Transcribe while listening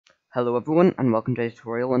Hello everyone and welcome to a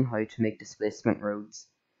tutorial on how to make displacement roads.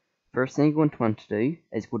 First thing you're going to want to do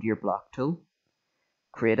is go to your block tool,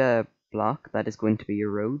 create a block that is going to be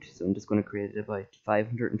your road. So I'm just going to create it about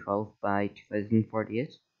 512 by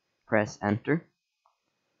 2048, press enter.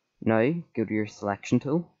 Now go to your selection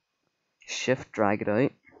tool, shift drag it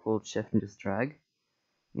out, hold shift and just drag.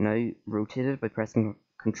 Now rotate it by pressing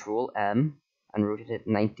Ctrl M and rotate it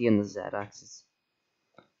 90 on the Z axis.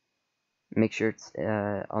 Make sure it's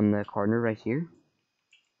on the corner right here,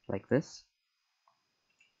 like this.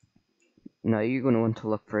 Now you're going to want to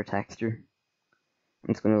look for a texture.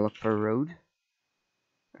 I'm just going to look for a road,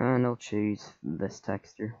 and I'll choose this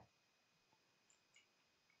texture.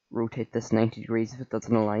 Rotate this 90 degrees if it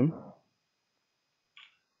doesn't align,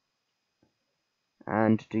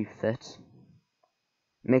 and do fit.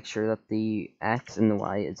 Make sure that the X and the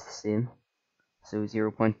Y is the same, so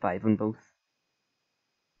 0.5 on both.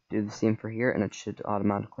 Do the same for here and it should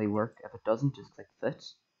automatically work. If it doesn't, just click fit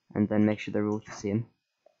and then make sure they're both the same.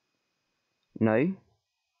 Now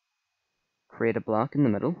create a block in the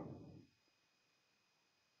middle,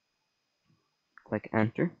 click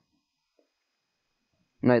enter.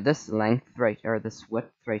 Now this length right, or this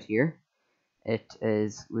width right here,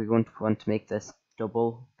 we're going to want to make this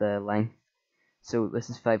double the length. So this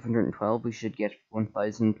is 512, we should get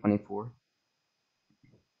 1024.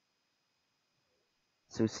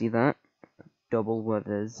 So see that? Double what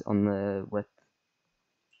it is on the width.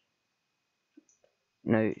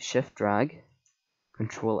 Now shift drag,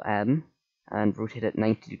 Ctrl M, and rotate it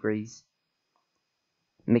 90 degrees.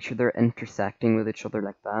 Make sure they're intersecting with each other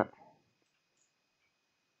like that.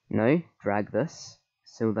 Now drag this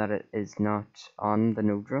so that it is not on the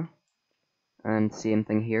node draw, and same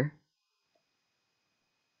thing here.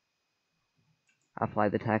 Apply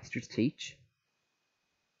the textures to each.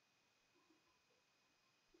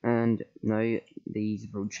 And now these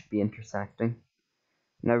roads should be intersecting.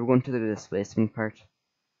 Now we're going to the displacement part.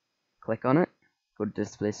 Click on it, go to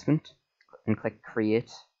displacement, and click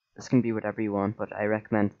create. This can be whatever you want, but I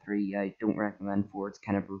recommend 3. I don't recommend 4, it's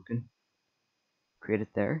kind of broken. Create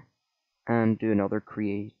it there, and do another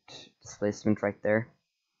create displacement right there.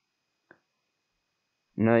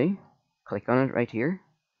 Now, click on it right here.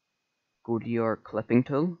 Go to your clipping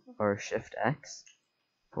tool, or Shift X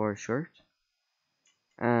for short,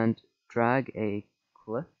 and drag a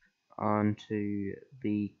clip onto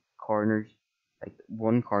the corners, like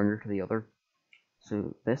one corner to the other.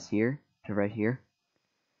 So this here to right here.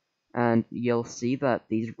 And you'll see that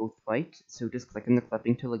these are both white, so just click on the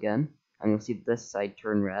clipping tool again, and you'll see this side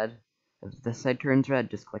turn red. If this side turns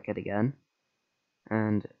red, just click it again.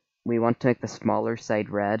 And we want to make the smaller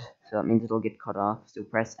side red, so that means it'll get cut off, so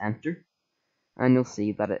press enter. And you'll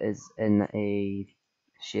see that it is in a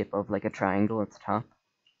shape of like a triangle at the top.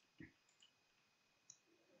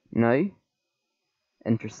 Now,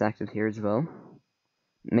 intersect it here as well.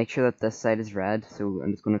 Make sure that this side is red, so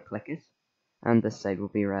I'm just going to click it, and this side will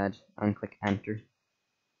be red, and click enter.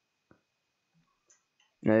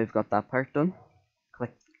 Now we've got that part done.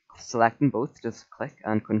 Select them both, just click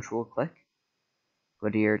and control click. Go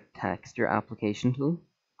to your texture application tool,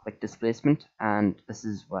 click displacement, and this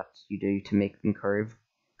is what you do to make them curve.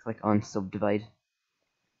 Click on subdivide,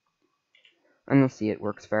 and you'll see it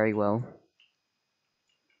works very well.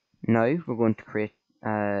 Now we're going to create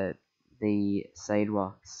the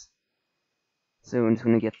sidewalks. So I'm just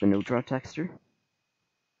going to get the node draw texture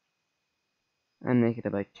and make it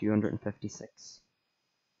about 256.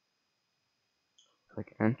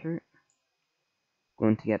 Click enter.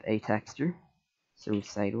 Going to get a texture, so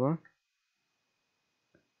sidewalk,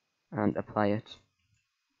 and apply it.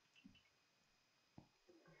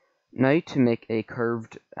 Now to make a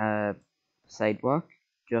curved sidewalk,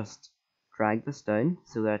 just drag this down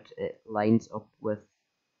so that it lines up with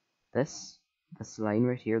this line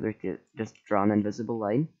right here. There's just draw an invisible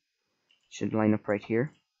line. Should line up right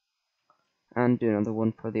here. And do another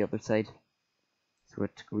one for the other side, so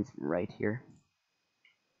it goes right here.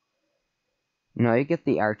 Now you get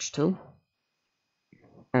the arch tool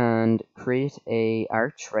and create a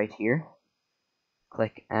arch right here.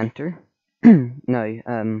 Click enter.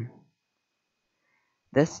 Now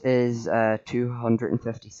this is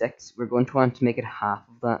 256. We're going to want to make it half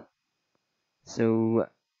of that. So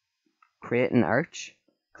create an arch,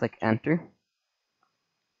 click enter.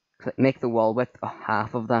 Make the wall width a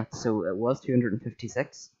half of that. So it was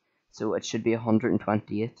 256, so it should be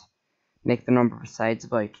 128. Make the number of sides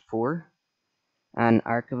about 4, an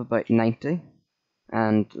arc of about 90,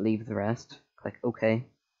 and leave the rest. Click OK.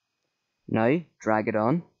 Now drag it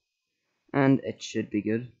on, and it should be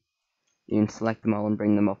good. You can select them all and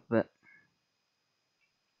bring them up a bit.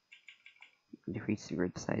 decrease the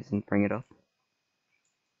grid size and bring it up.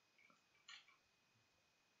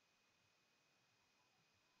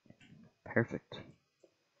 Perfect.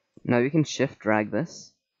 Now you can shift drag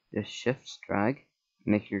this. Just shift drag,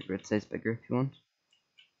 make your grid size bigger if you want.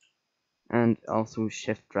 And also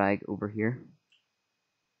shift drag over here.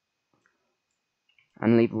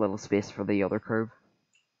 And leave a little space for the other curve.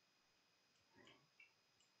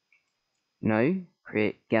 Now,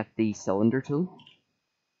 get the cylinder tool.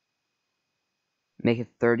 Make it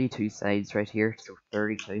 32 sides right here, so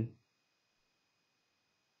 32.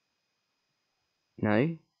 Now,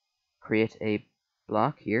 create a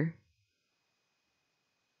block here.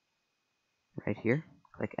 Right here.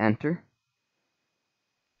 Click enter.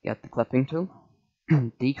 Get the clipping tool.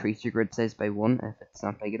 Decrease your grid size by 1 if it's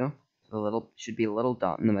not big enough. So should be a little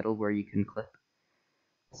dot in the middle where you can clip.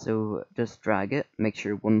 So just drag it, make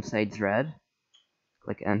sure one side's red,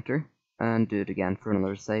 click enter, and do it again for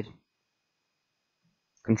another side.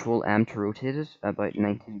 Control M to rotate it about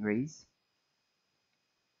 90 degrees.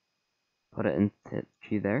 Put it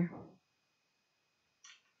into there.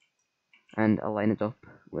 And align it up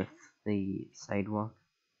with the sidewalk.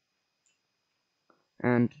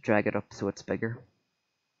 And drag it up so it's bigger.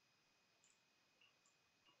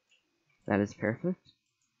 That is perfect.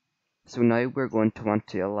 So now we're going to want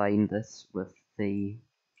to align this with the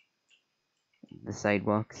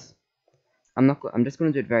sidewalks. I'm just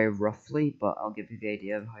going to do it very roughly, but I'll give you the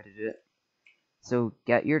idea of how to do it. So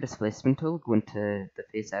get your displacement tool, go into the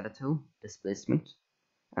face edit tool, displacement,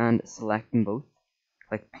 and select them both.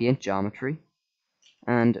 Click paint geometry,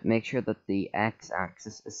 and make sure that the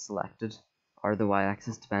x-axis is selected, or the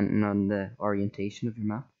y-axis depending on the orientation of your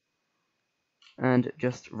map. And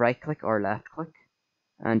just right click or left click,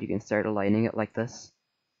 and you can start aligning it like this.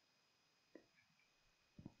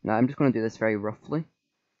 Now I'm just going to do this very roughly.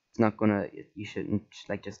 It's not gonna, you shouldn't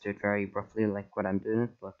just do it very roughly like what I'm doing it,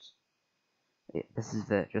 but this is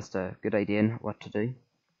just a good idea on what to do.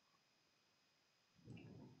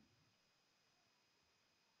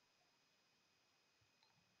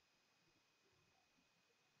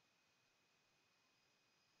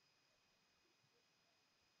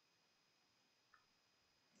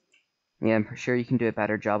 Yeah, I'm sure you can do a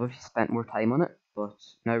better job if you spent more time on it, but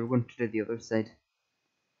now we're going to do the other side.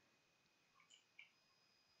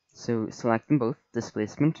 So select them both,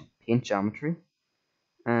 displacement, paint geometry,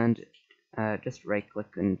 and just right click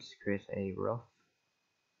and create a rough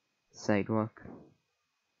sidewalk.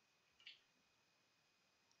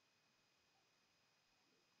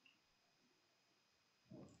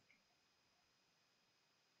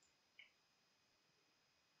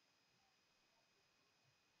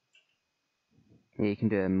 Yeah, you can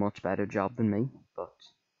do a much better job than me, but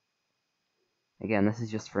again, this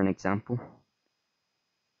is just for an example.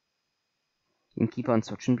 You can keep on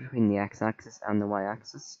switching between the x-axis and the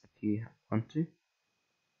y-axis if you want to.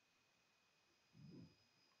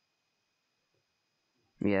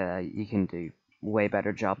 Yeah, you can do way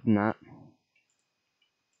better job than that.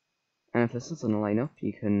 And if this doesn't line up,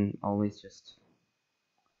 you can always just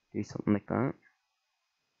do something like that.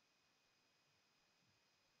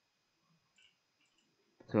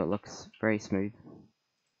 So it looks very smooth.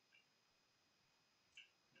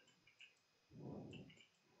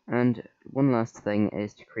 And one last thing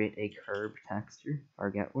is to create a curb texture, or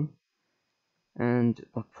get one. And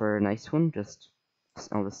look for a nice one,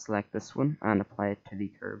 I'll just select this one and apply it to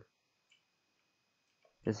the curb.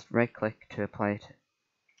 Just right click to apply it.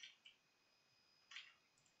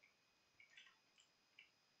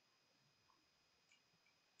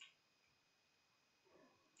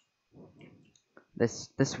 This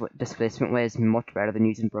displacement way is much better than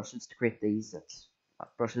using brushes to create these.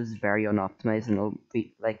 Brushes is very unoptimized and will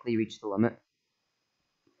likely reach the limit.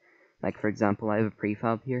 Like for example, I have a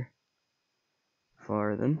prefab here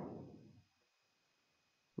for them.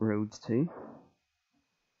 Roads 2.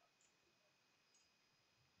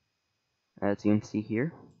 As you can see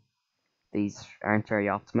here, these aren't very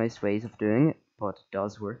optimized ways of doing it, but it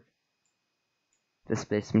does work.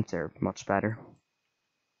 Displacements are much better.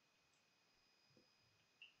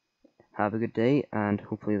 Have a good day, and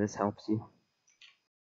hopefully this helps you.